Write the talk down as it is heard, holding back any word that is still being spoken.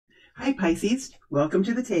Hi Pisces, welcome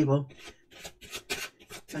to the table.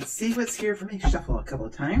 Let's see what's here for me. Shuffle a couple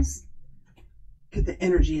of times. Get the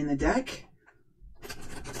energy in the deck.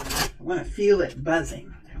 I want to feel it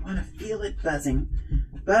buzzing. I want to feel it buzzing.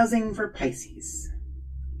 Buzzing for Pisces.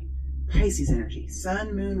 Pisces energy.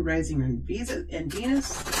 Sun, Moon, Rising, and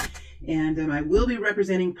Venus. And I will be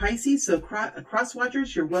representing Pisces. So cross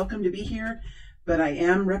watchers, you're welcome to be here. But I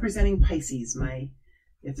am representing Pisces.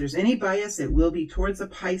 If there's any bias, it will be towards the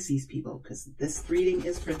Pisces people, because this reading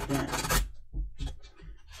is for them.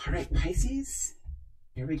 All right, Pisces,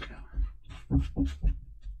 here we go.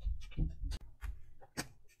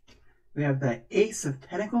 We have the Ace of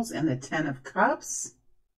Pentacles and the Ten of Cups.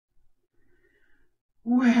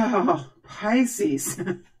 Wow, Pisces.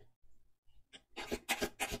 A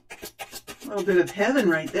little bit of heaven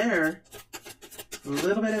right there. A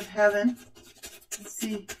little bit of heaven. Let's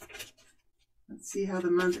see. Let's see how the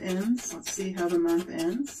month ends. Let's see how the month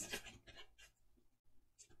ends.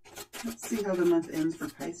 Let's see how the month ends for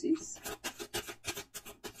Pisces.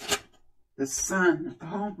 The Sun.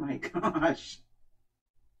 Oh my gosh.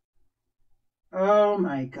 Oh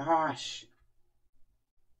my gosh.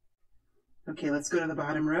 Okay, let's go to the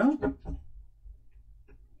bottom row.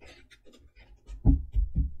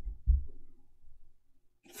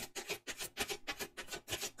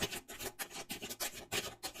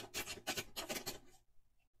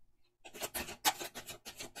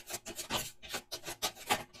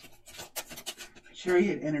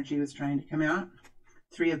 Chariot energy was trying to come out.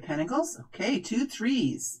 Three of Pentacles. Okay, 2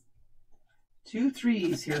 threes. 2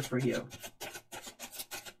 threes here for you.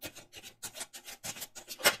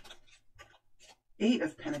 Eight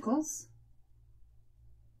of Pentacles.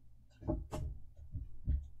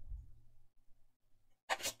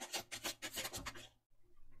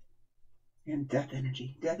 And Death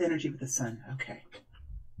energy. Death energy with the Sun. Okay.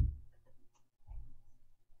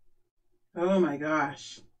 Oh my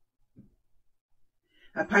gosh.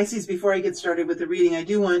 Pisces, before I get started with the reading, I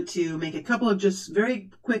do want to make a couple of just very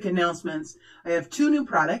quick announcements. I have 2 new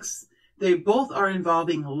products. They both are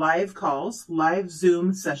involving live calls, live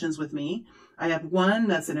Zoom sessions with me. I have one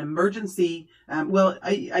that's an emergency, well,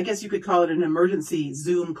 I guess you could call it an emergency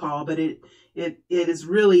Zoom call, but it is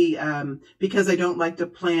really because I don't like to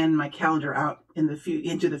plan my calendar out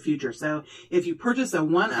into the future. So if you purchase a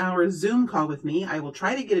 1-hour Zoom call with me, I will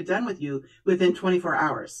try to get it done with you within 24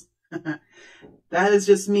 hours. That is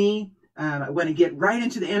just me. I want to get right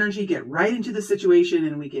into the energy, get right into the situation,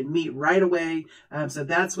 and we can meet right away. So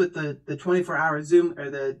that's with the 24-hour Zoom or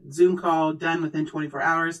the Zoom call done within 24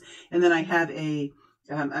 hours. And then I have a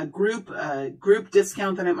group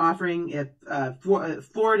discount that I'm offering. If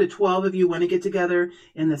 4 to 12 of you want to get together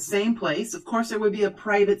in the same place, of course there would be a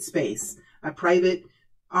private space, a private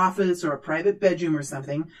office or a private bedroom or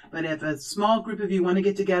something. But if a small group of you want to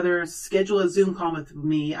get together, schedule a Zoom call with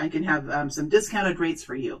me, I can have some discounted rates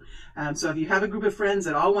for you. So if you have a group of friends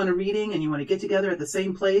that all want a reading and you want to get together at the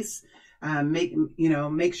same place, make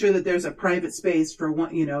sure that there's a private space for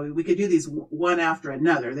one. We could do these one after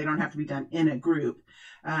another. They don't have to be done in a group.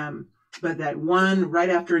 But that one right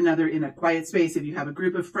after another in a quiet space. If you have a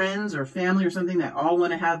group of friends or family or something that all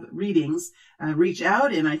want to have readings, reach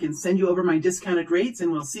out and I can send you over my discounted rates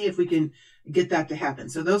and we'll see if we can get that to happen.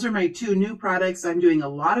 So those are my 2 new products. I'm doing a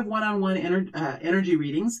lot of one-on-one energy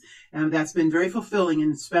readings. That's been very fulfilling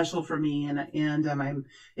and special for me, and I'm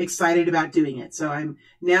excited about doing it. So I'm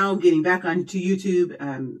now getting back onto YouTube.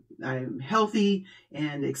 I'm healthy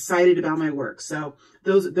and excited about my work. So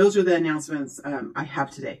those are the announcements I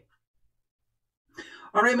have today.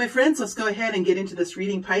 All right, my friends, let's go ahead and get into this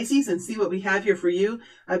reading, Pisces, and see what we have here for you.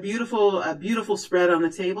 A beautiful spread on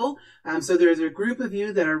the table. So there's a group of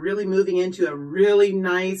you that are really moving into a really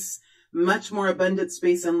nice, much more abundant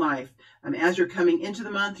space in life. As you're coming into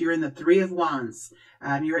the month, you're in the 3 of Wands.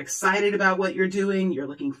 You're excited about what you're doing. You're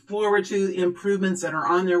looking forward to improvements that are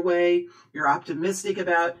on their way. You're optimistic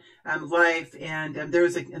about life, and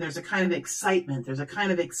there's a kind of excitement. There's a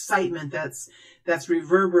kind of excitement that's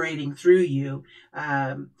reverberating through you.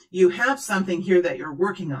 You have something here that you're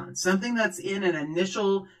working on, something that's in an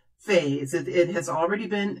initial phase. It has already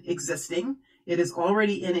been existing. It is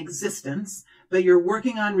already in existence, but you're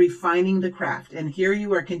working on refining the craft. And here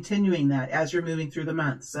you are continuing that as you're moving through the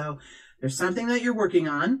month. So there's something that you're working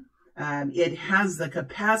on. It has the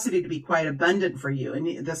capacity to be quite abundant for you.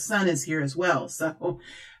 And the Sun is here as well. So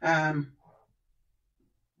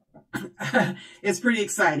it's pretty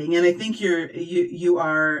exciting. And I think you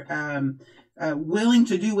are willing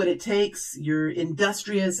to do what it takes. You're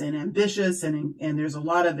industrious and ambitious, and there's a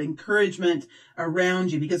lot of encouragement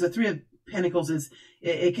around you because the 3 of Pentacles is,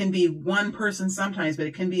 it can be one person sometimes, but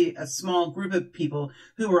it can be a small group of people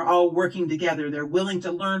who are all working together. They're willing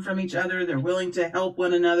to learn from each other. They're willing to help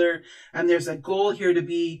one another. And there's a goal here to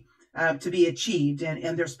be achieved,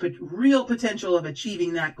 and there's real potential of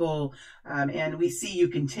achieving that goal. And we see you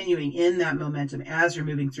continuing in that momentum as you're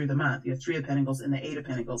moving through the month. You have Three of Pentacles and the Eight of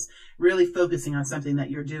Pentacles, really focusing on something that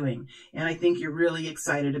you're doing. And I think you're really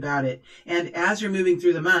excited about it. And as you're moving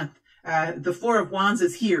through the month, the Four of Wands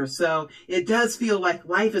is here. So it does feel like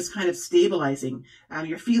life is kind of stabilizing.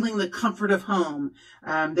 You're feeling the comfort of home.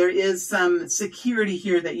 There is some security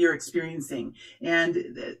here that you're experiencing.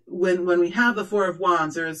 And when we have the Four of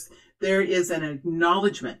Wands, there is an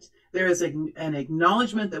acknowledgement. There is an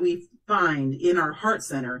acknowledgement that we find in our heart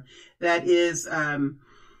center that is,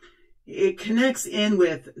 it connects in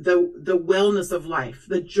with the wellness of life,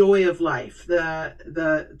 the joy of life, the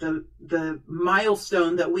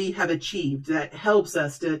milestone that we have achieved that helps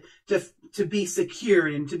us to be secure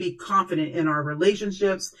and to be confident in our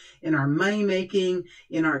relationships, in our money making,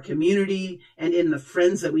 in our community, and in the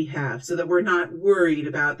friends that we have, so that we're not worried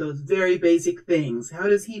about those very basic things. How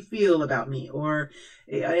does he feel about me? Or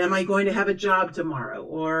am I going to have a job tomorrow?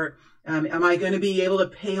 Or am I going to be able to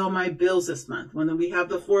pay all my bills this month? When we have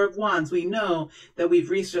the Four of Wands, we know that we've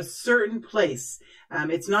reached a certain place.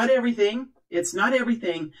 It's not everything. It's not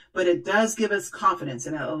everything, but it does give us confidence,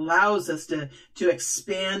 and it allows us to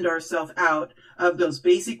expand ourselves out of those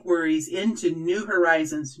basic worries into new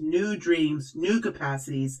horizons, new dreams, new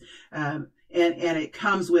capacities. And it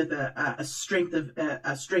comes with a strength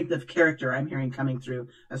of character. I'm hearing coming through.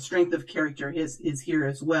 A strength of character is here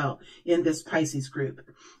as well in this Pisces group.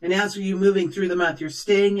 And as you're moving through the month, you're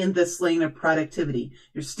staying in this lane of productivity.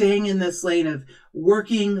 You're staying in this lane of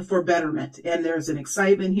working for betterment. And there's an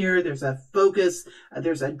excitement here. There's a focus.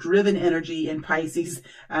 There's a driven energy in Pisces.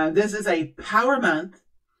 This is a power month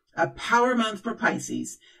for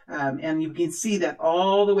Pisces. And you can see that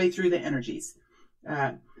all the way through the energies.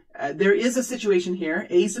 There is a situation here,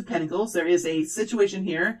 Ace of Pentacles. There is a situation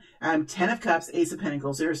here, Ten of Cups, Ace of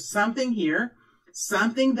Pentacles. There's something here,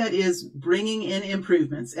 something that is bringing in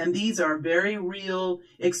improvements. And these are very real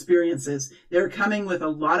experiences. They're coming with a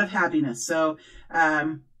lot of happiness. So,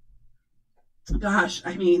 gosh,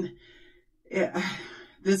 I mean,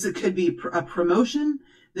 this could be a promotion.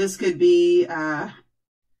 This could be,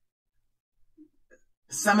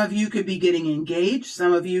 some of you could be getting engaged.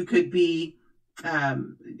 Some of you could be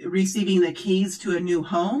receiving the keys to a new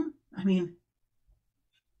home. I mean,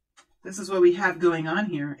 this is what we have going on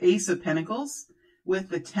here. Ace of Pentacles with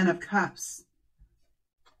the Ten of Cups.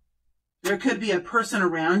 There could be a person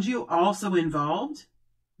around you also involved,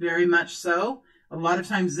 very much so. A lot of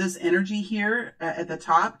times this energy here at the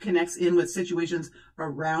top connects in with situations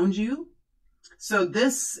around you. So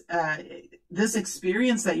this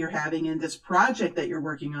experience that you're having in this project that you're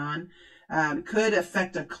working on could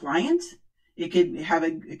affect a client. It could have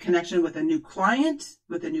a connection with a new client,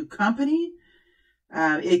 with a new company.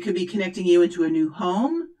 It could be connecting you into a new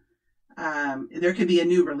home. There could be a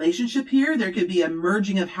new relationship here. There could be a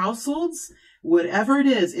merging of households. Whatever it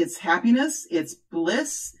is, it's happiness, it's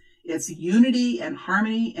bliss, it's unity and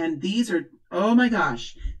harmony. And these are, oh my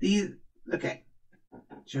gosh, okay,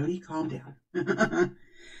 Jody, calm down.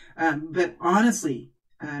 But honestly,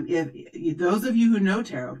 if those of you who know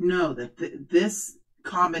tarot know that this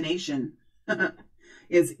combination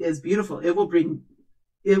is beautiful. It will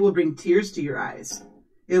bring tears to your eyes.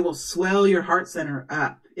 It will swell your heart center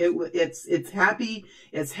up. It's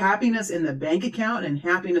happiness in the bank account and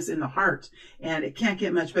happiness in the heart. And it can't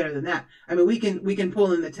get much better than that. I mean, we can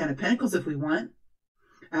pull in the Ten of Pentacles if we want,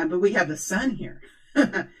 but we have the Sun here.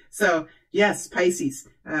 So yes, Pisces,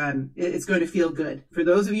 it's going to feel good. For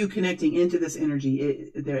those of you connecting into this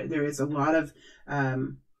energy, there is a lot of,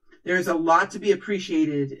 there's a lot to be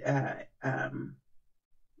appreciated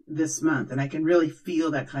this month, and I can really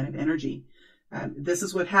feel that kind of energy. This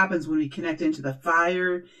is what happens when we connect into the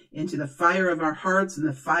fire of our hearts and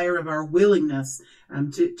the fire of our willingness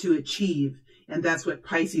to achieve. And that's what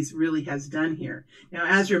Pisces really has done here. Now,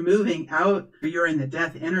 as you're moving out, you're in the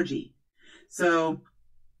death energy. So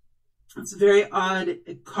it's a very odd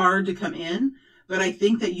card to come in, but I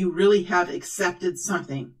think that you really have accepted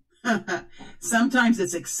something. Sometimes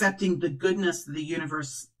it's accepting the goodness of the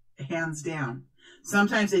universe hands down.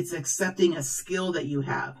 Sometimes it's accepting a skill that you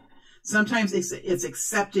have. Sometimes it's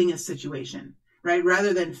accepting a situation, right?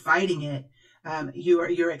 Rather than fighting it,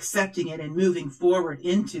 you're accepting it and moving forward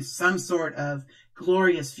into some sort of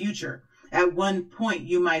glorious future. At one point,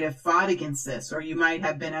 you might have fought against this, or you might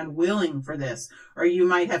have been unwilling for this, or you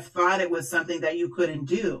might have thought it was something that you couldn't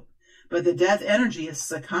do. But the death energy is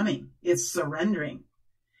succumbing. It's surrendering.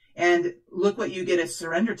 And look what you get to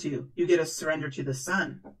surrender to. You get to surrender to the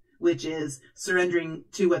sun, which is surrendering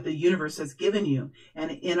to what the universe has given you,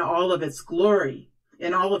 and in all of its glory,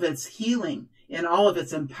 in all of its healing, in all of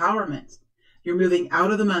its empowerment. You're moving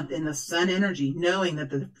out of the month in the sun energy, knowing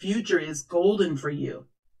that the future is golden for you.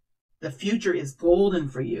 The future is golden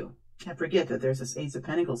for you. Can't forget that there's this Ace of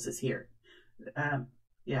Pentacles is here.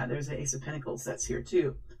 Yeah, there's an Ace of Pentacles that's here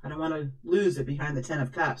too. I don't want to lose it behind the Ten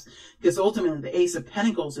of Cups, because ultimately the Ace of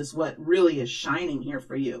Pentacles is what really is shining here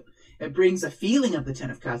for you. It brings a feeling of the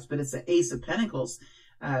Ten of Cups, but it's the Ace of Pentacles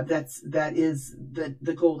that is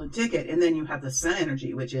the golden ticket. And then you have the sun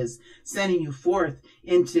energy, which is sending you forth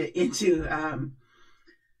into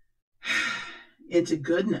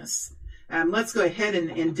goodness. Let's go ahead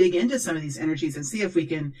and dig into some of these energies and see if we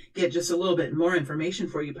can get just a little bit more information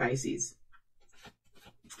for you, Pisces.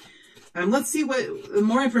 Let's see what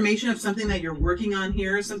more information of something that you're working on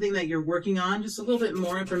here, something that you're working on, just a little bit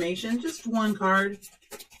more information, just one card.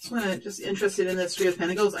 Just interested in this Three of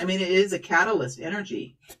Pentacles. I mean, it is a catalyst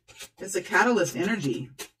energy. It's a catalyst energy.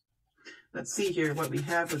 Let's see here what we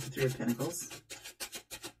have with the Three of Pentacles.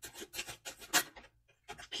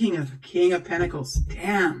 King of Pentacles.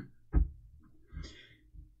 Damn.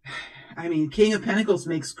 I mean, King of Pentacles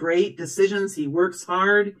makes great decisions. He works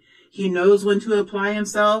hard. He knows when to apply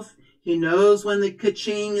himself. He knows when the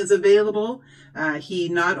ka-ching is available. He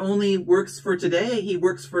not only works for today, he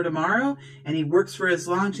works for tomorrow, and he works for his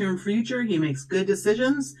long-term future. He makes good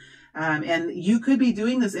decisions. And you could be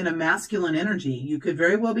doing this in a masculine energy. You could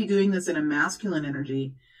very well be doing this in a masculine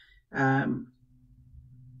energy.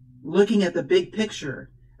 Looking at the big picture,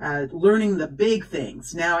 learning the big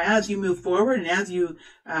things. Now, as you move forward and as you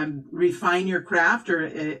refine your craft,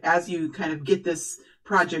 or as you kind of get this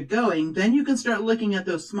project going, then you can start looking at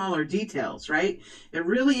those smaller details, right? It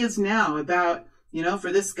really is now about, you know,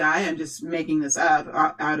 for this guy, I'm just making this up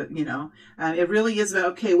out of, you know, it really is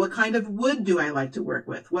about, okay, what kind of wood do I like to work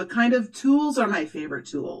with? What kind of tools are my favorite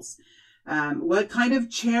tools? What kind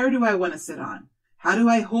of chair do I want to sit on? How do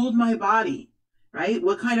I hold my body, right?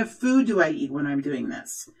 What kind of food do I eat when I'm doing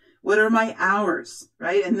this? What are my hours,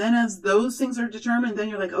 right? And then as those things are determined, then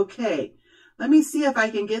you're like, okay, let me see if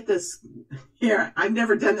I can get this here. I've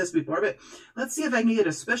never done this before, but let's see if I can get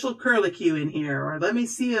a special curlicue in here, or let me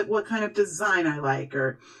see what kind of design I like,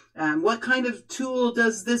 or what kind of tool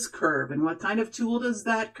does this curve, and what kind of tool does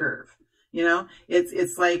that curve. You know,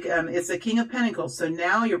 it's like, it's a King of Pentacles. So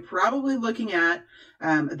now you're probably looking at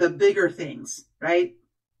the bigger things, right?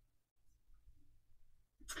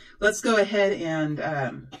 Let's go ahead and,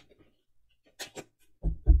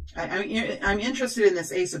 I'm interested in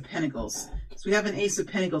this Ace of Pentacles. So we have an Ace of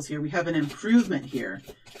Pentacles here. We have an improvement here.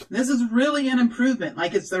 This is really an improvement,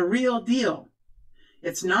 like it's the real deal.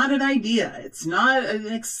 It's not an idea. It's not an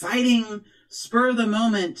exciting, spur of the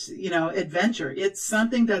moment, you know, adventure. It's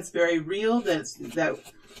something that's very real. That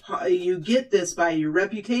you get this by your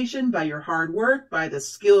reputation, by your hard work, by the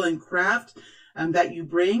skill and craft that you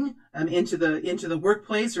bring into the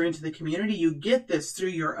workplace or into the community. You get this through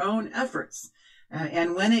your own efforts.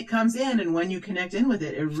 And when it comes in and when you connect in with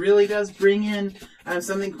it, it really does bring in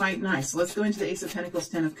something quite nice. So let's go into the Ace of Pentacles,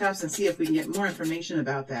 Ten of Cups, and see if we can get more information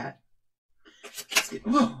about that.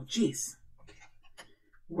 Oh, geez.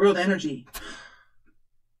 World energy.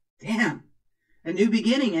 Damn. A new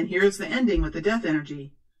beginning, and here's the ending with the death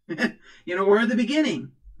energy. You know, or the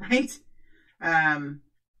beginning, right?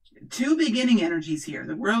 Two beginning energies here.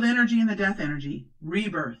 The world energy and the death energy.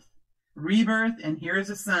 Rebirth. Rebirth, and here's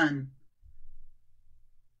the sun.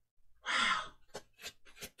 Wow.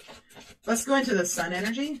 Let's go into the sun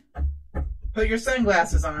energy. Put your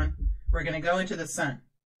sunglasses on. We're going to go into the sun.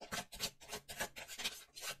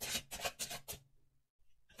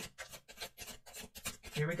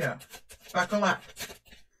 Here we go. Buckle up.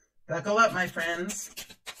 Buckle up, my friends.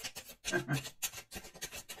 Tell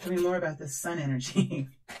me more about the sun energy.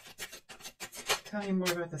 Tell me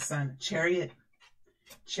more about the sun. Chariot.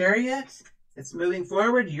 Chariot. It's moving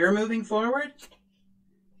forward. You're moving forward.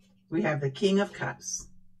 We have the King of Cups.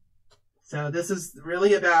 So this is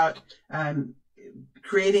really about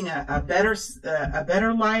creating a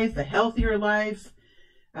better life, a healthier life.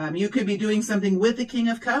 You could be doing something with the King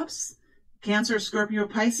of Cups. Cancer, Scorpio,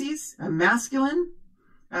 Pisces, a masculine.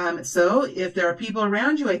 So if there are people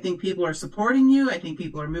around you, I think people are supporting you. I think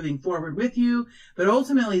people are moving forward with you. But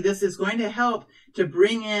ultimately, this is going to help to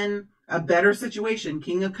bring in a better situation.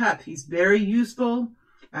 King of Cups, he's very useful.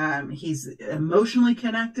 He's emotionally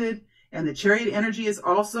connected. And the Chariot energy is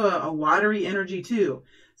also a watery energy too.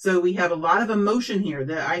 So we have a lot of emotion here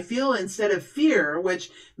that I feel, instead of fear, which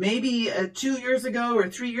maybe 2 years ago or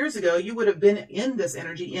 3 years ago, you would have been in this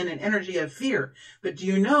energy, in an energy of fear. But do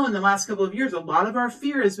you know, in the last couple of years, a lot of our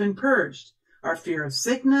fear has been purged. Our fear of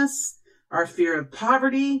sickness, our fear of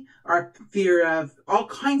poverty, our fear of all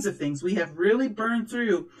kinds of things. We have really burned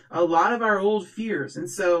through a lot of our old fears. And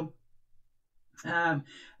so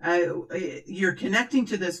you're connecting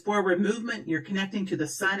to this forward movement. You're connecting to the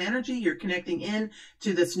sun energy. You're connecting in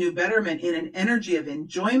to this new betterment in an energy of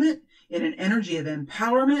enjoyment, in an energy of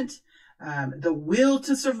empowerment, the will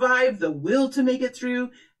to survive, the will to make it through.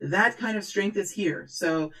 That kind of strength is here.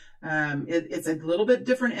 So it's a little bit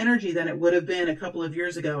different energy than it would have been a couple of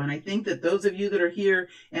years ago. And I think that those of you that are here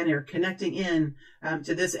and are connecting in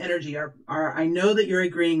to this energy are I know that you're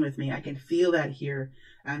agreeing with me. I can feel that here.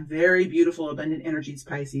 Very beautiful, abundant energies,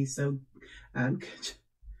 Pisces. So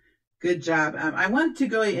good job. I want to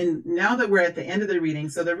go in now that we're at the end of the reading.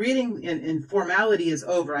 So the reading in formality is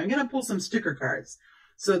over. I'm going to pull some sticker cards.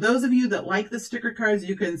 So those of you that like the sticker cards,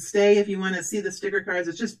 you can stay if you want to see the sticker cards.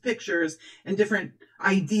 It's just pictures and different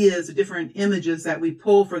ideas, different images that we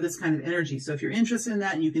pull for this kind of energy. So if you're interested in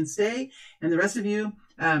that, and you can stay. And the rest of you,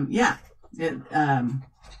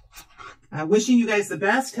 wishing you guys the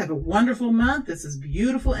best. Have a wonderful month. This is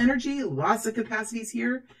beautiful energy. Lots of capacities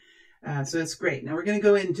here. So it's great. Now we're going to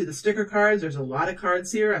go into the sticker cards. There's a lot of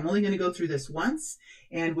cards here. I'm only going to go through this once,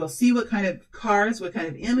 and we'll see what kind of cards, what kind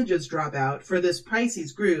of images drop out for this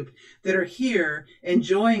Pisces group that are here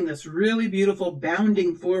enjoying this really beautiful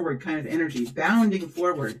bounding forward kind of energy. Bounding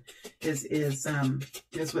forward is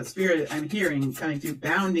what Spirit I'm hearing coming through.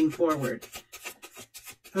 Bounding forward.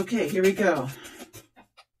 Okay, here we go.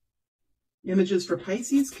 Images for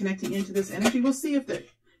Pisces connecting into this energy. We'll see if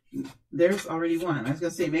there's already one. I was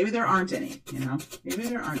going to say, maybe there aren't any, you know. Maybe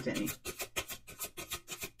there aren't any.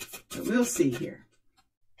 But we'll see here.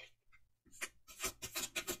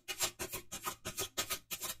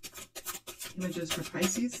 Images for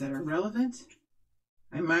Pisces that are relevant.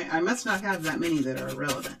 I must not have that many that are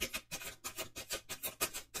relevant.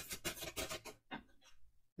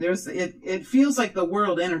 It feels like the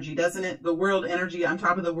world energy, doesn't it? The world energy on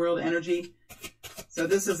top of the world energy. So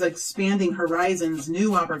this is expanding horizons,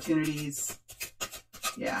 new opportunities.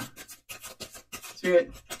 Yeah.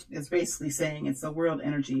 Spirit is basically saying it's the world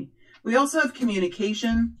energy. We also have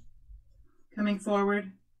communication coming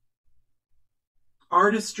forward.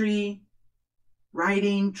 Artistry,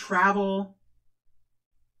 writing, travel.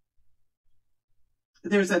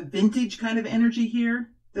 There's a vintage kind of energy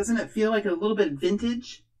here. Doesn't it feel like a little bit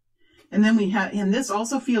vintage? And then we have, and this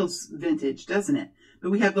also feels vintage, doesn't it?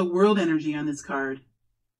 But we have the world energy on this card.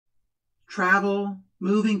 Travel,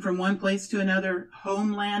 moving from one place to another,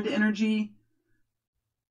 homeland energy,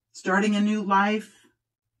 starting a new life.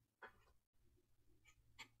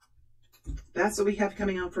 That's what we have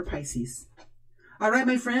coming out for Pisces. All right,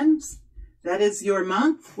 my friends, that is your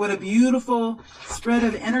month. What a beautiful spread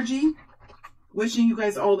of energy. Wishing you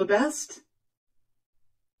guys all the best.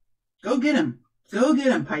 Go get them. Go get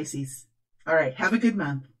them, Pisces. All right. Have a good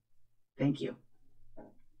month. Thank you.